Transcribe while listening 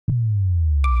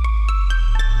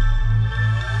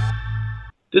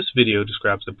This video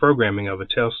describes the programming of a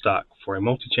tailstock for a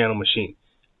multi-channel machine,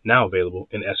 now available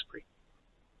in ESPRIT.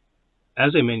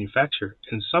 As a manufacturer,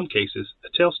 in some cases, a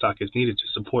tailstock is needed to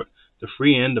support the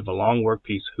free end of a long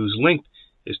workpiece whose length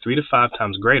is 3 to 5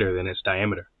 times greater than its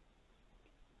diameter.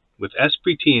 With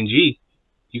ESPRIT T&G,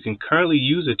 you can currently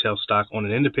use a tailstock on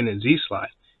an independent Z-slide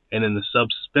and in the sub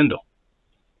spindle,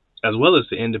 as well as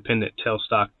the independent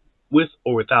tailstock with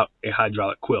or without a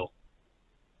hydraulic quill.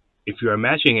 If you are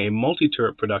matching a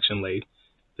multi-turret production lathe,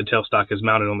 the tailstock is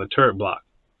mounted on the turret block.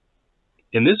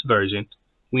 In this version,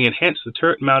 we enhance the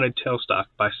turret-mounted tailstock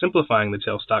by simplifying the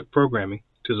tailstock programming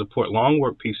to support long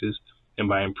workpieces and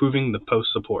by improving the post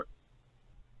support.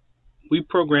 We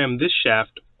programmed this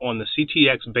shaft on the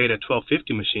CTX Beta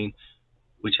 1250 machine,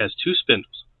 which has 2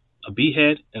 spindles, a B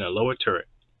head and a lower turret.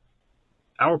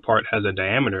 Our part has a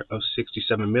diameter of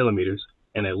 67 millimeters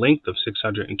and a length of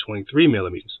 623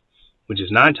 millimeters, which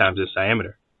is 9 times its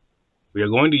diameter. We are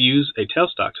going to use a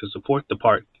tailstock to support the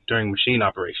part during machine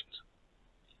operations.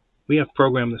 We have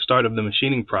programmed the start of the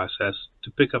machining process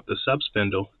to pick up the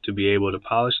sub-spindle to be able to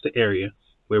polish the area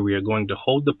where we are going to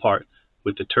hold the part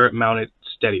with the turret-mounted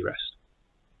steady rest.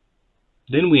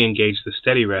 Then we engage the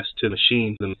steady rest to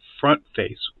machine the front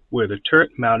face where the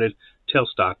turret-mounted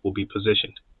tailstock will be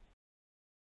positioned,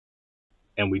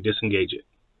 and we disengage it.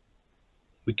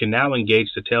 We can now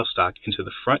engage the tailstock into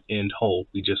the front end hole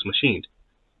we just machined.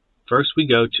 First, we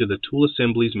go to the Tool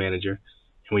Assemblies Manager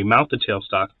and we mount the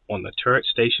tailstock on the Turret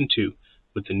Station 2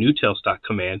 with the new tailstock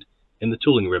command in the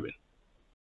tooling ribbon.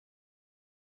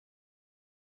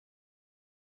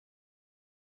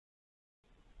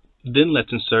 Then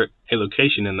let's insert a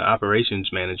location in the Operations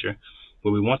Manager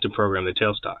where we want to program the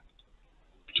tailstock.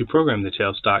 To program the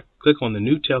tailstock, click on the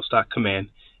new tailstock command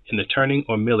in the Turning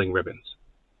or Milling ribbons.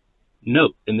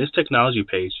 Note, in this technology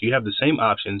page, you have the same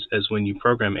options as when you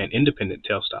program an independent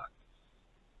tailstock.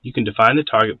 You can define the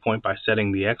target point by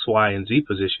setting the X, Y, and Z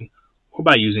position or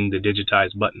by using the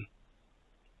digitize button.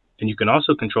 And you can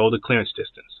also control the clearance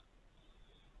distance.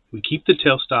 We keep the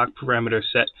tailstock parameter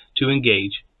set to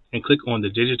engage and click on the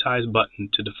digitize button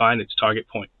to define its target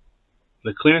point.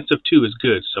 The clearance of 2 is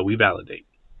good, so we validate.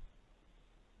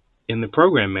 In the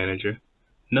Program Manager,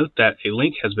 note that a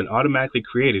link has been automatically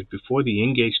created before the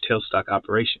engaged tailstock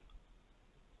operation.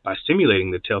 By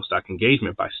simulating the tailstock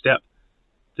engagement by step,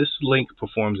 this link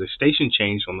performs a station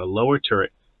change on the lower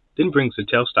turret, then brings the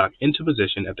tailstock into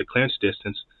position at the clearance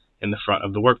distance in the front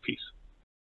of the workpiece.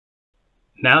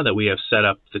 Now that we have set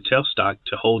up the tailstock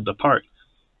to hold the part,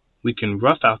 we can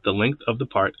rough out the length of the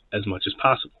part as much as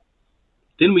possible.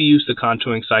 Then we use the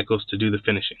contouring cycles to do the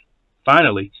finishing.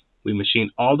 Finally, we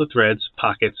machine all the threads,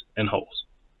 pockets, and holes.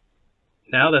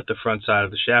 Now that the front side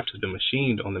of the shaft has been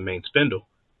machined on the main spindle,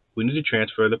 we need to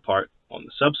transfer the part on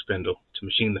the sub-spindle to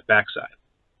machine the back side.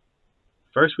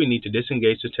 First, we need to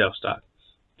disengage the tailstock,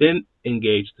 then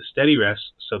engage the steady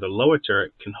rest so the lower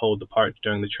turret can hold the part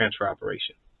during the transfer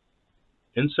operation.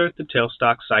 Insert the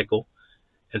tailstock cycle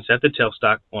and set the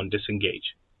tailstock on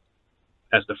disengage.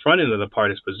 As the front end of the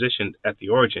part is positioned at the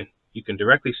origin, you can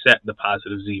directly set the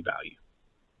positive Z value.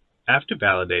 After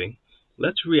validating,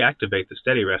 let's reactivate the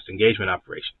steady rest engagement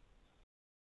operation.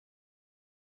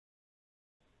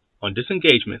 On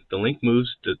disengagement, the link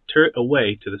moves the turret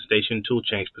away to the station tool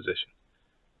change position.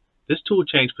 This tool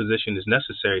change position is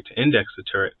necessary to index the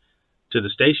turret to the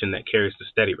station that carries the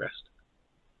steady rest.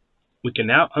 We can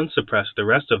now unsuppress the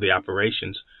rest of the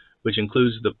operations, which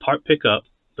includes the part pickup,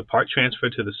 the part transfer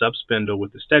to the sub-spindle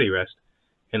with the steady rest,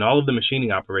 and all of the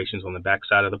machining operations on the back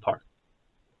side of the part.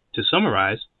 To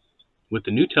summarize, with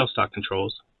the new tailstock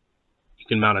controls, you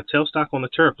can mount a tailstock on the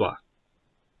turret block.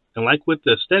 And like with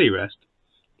the steady rest,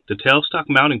 the tailstock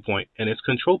mounting point and its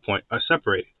control point are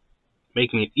separated,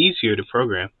 making it easier to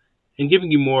program and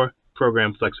giving you more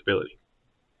program flexibility.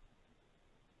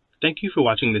 Thank you for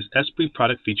watching this ESPRIT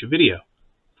product feature video.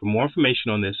 For more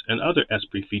information on this and other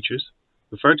ESPRIT features,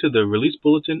 refer to the release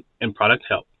bulletin and product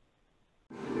help.